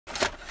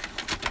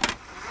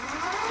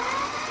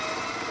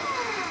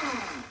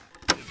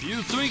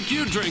You think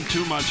you drink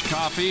too much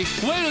coffee?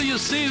 Wait till you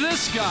see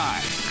this guy.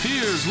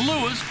 Here's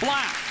Louis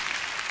Black.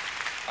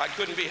 I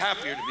couldn't be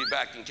happier to be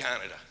back in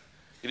Canada.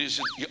 It is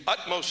of the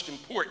utmost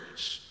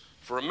importance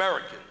for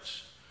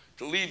Americans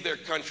to leave their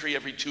country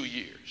every 2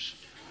 years,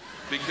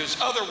 because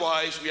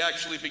otherwise we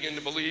actually begin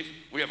to believe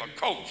we have a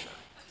culture.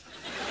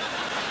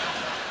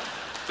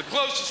 The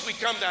closest we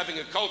come to having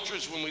a culture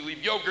is when we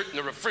leave yogurt in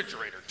the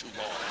refrigerator too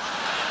long.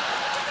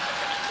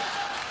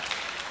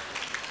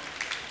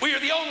 We are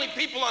the only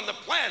people on the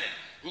planet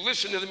who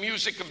listen to the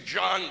music of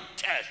John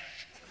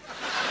Tesh.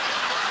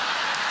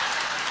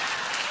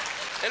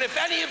 And if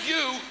any of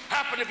you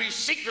happen to be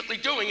secretly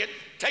doing it,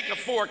 take a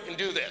fork and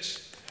do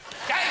this.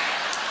 Okay?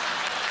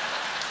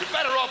 You're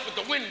better off with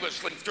the wind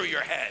whistling through your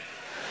head.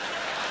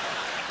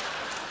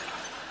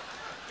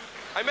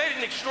 I made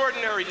an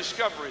extraordinary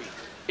discovery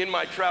in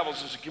my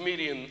travels as a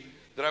comedian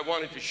that I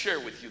wanted to share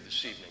with you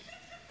this evening.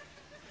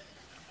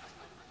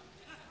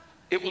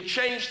 It will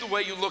change the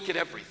way you look at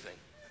everything.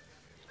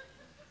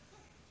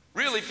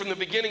 Really, from the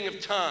beginning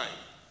of time,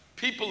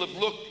 people have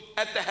looked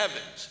at the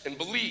heavens and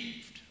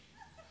believed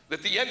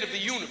that the end of the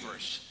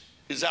universe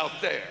is out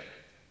there.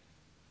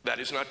 That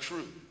is not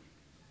true.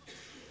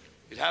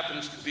 It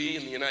happens to be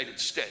in the United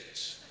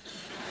States.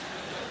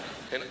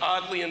 And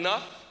oddly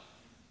enough,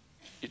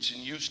 it's in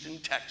Houston,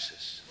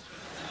 Texas.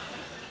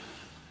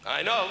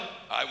 I know,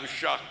 I was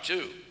shocked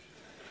too.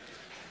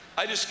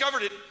 I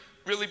discovered it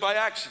really by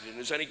accident,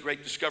 as any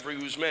great discovery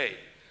was made.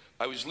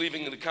 I was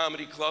leaving the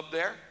comedy club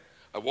there.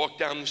 I walked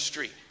down the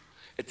street.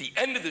 At the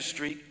end of the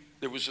street,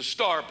 there was a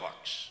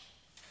Starbucks.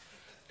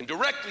 And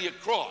directly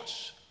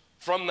across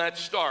from that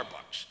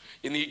Starbucks,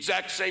 in the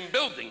exact same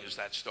building as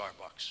that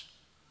Starbucks,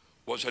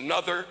 was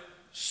another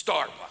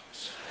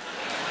Starbucks.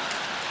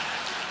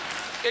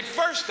 At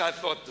first, I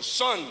thought the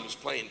sun was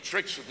playing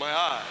tricks with my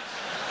eyes.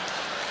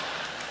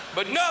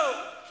 But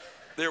no,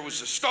 there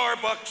was a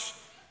Starbucks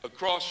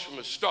across from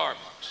a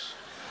Starbucks.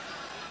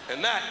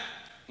 And that,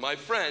 my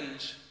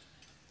friends,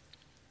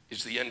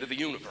 is the end of the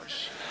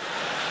universe.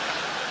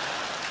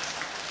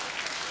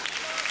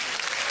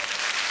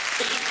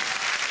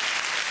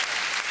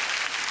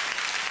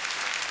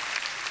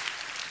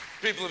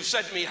 People have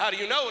said to me, how do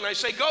you know? And I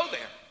say, go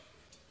there.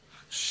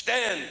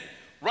 Stand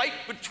right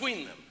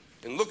between them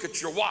and look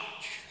at your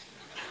watch.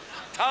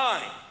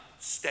 Time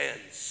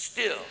stands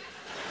still.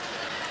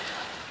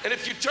 And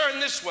if you turn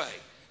this way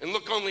and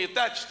look only at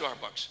that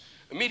Starbucks,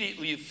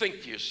 immediately you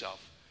think to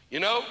yourself, you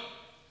know,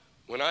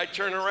 when I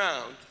turn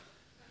around,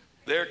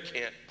 there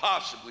can't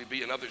possibly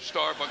be another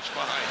Starbucks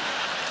behind me.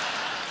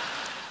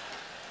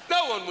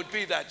 No one would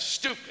be that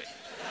stupid.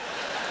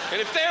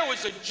 And if there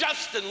was a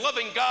just and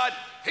loving God,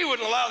 he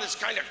wouldn't allow this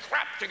kind of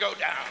crap to go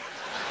down.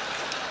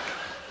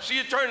 So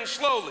you turn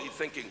slowly,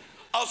 thinking,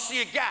 I'll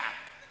see a Gap,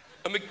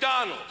 a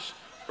McDonald's,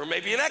 or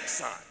maybe an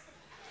Exxon.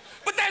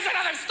 But there's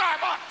another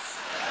Starbucks!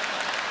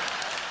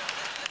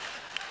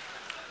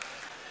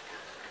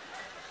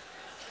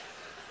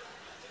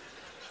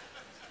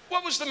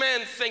 What was the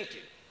man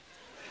thinking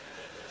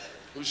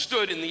who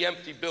stood in the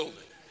empty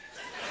building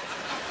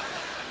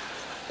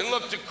and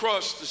looked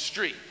across the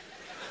street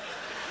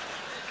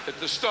at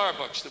the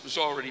Starbucks that was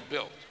already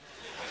built?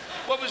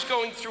 What was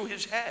going through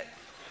his head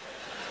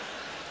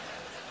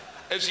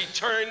as he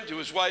turned to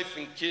his wife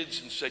and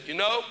kids and said, you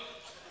know,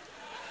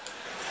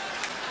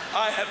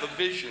 I have a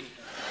vision.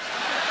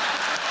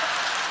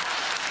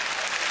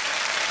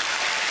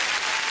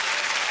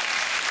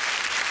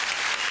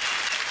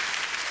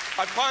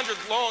 I pondered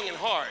long and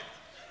hard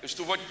as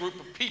to what group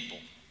of people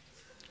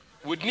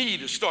would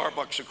need a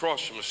Starbucks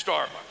across from a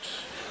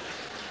Starbucks.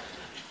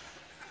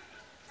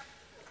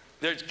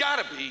 There's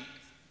gotta be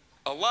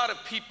a lot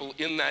of people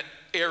in that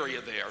area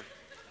there,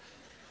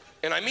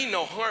 and I mean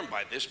no harm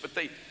by this, but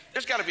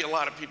there's gotta be a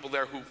lot of people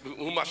there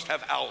who must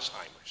have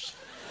Alzheimer's.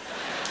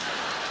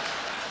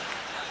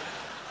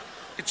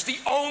 It's the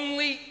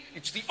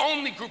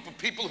only group of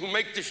people who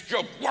make this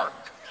joke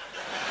work,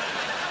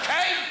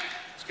 okay?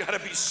 There's gotta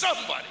be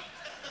somebody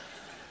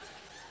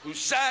who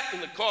sat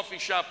in the coffee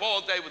shop all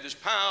day with his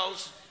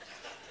pals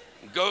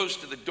and goes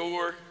to the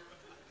door,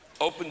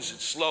 opens it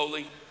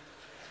slowly,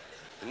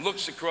 and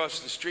looks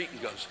across the street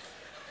and goes,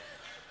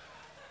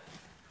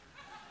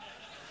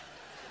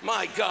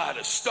 my God,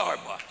 a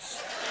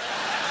Starbucks.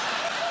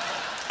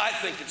 I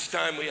think it's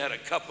time we had a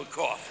cup of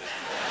coffee.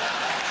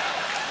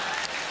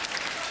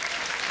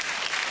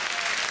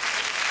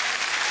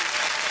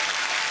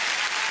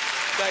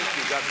 Thank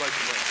you. God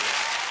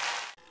bless you.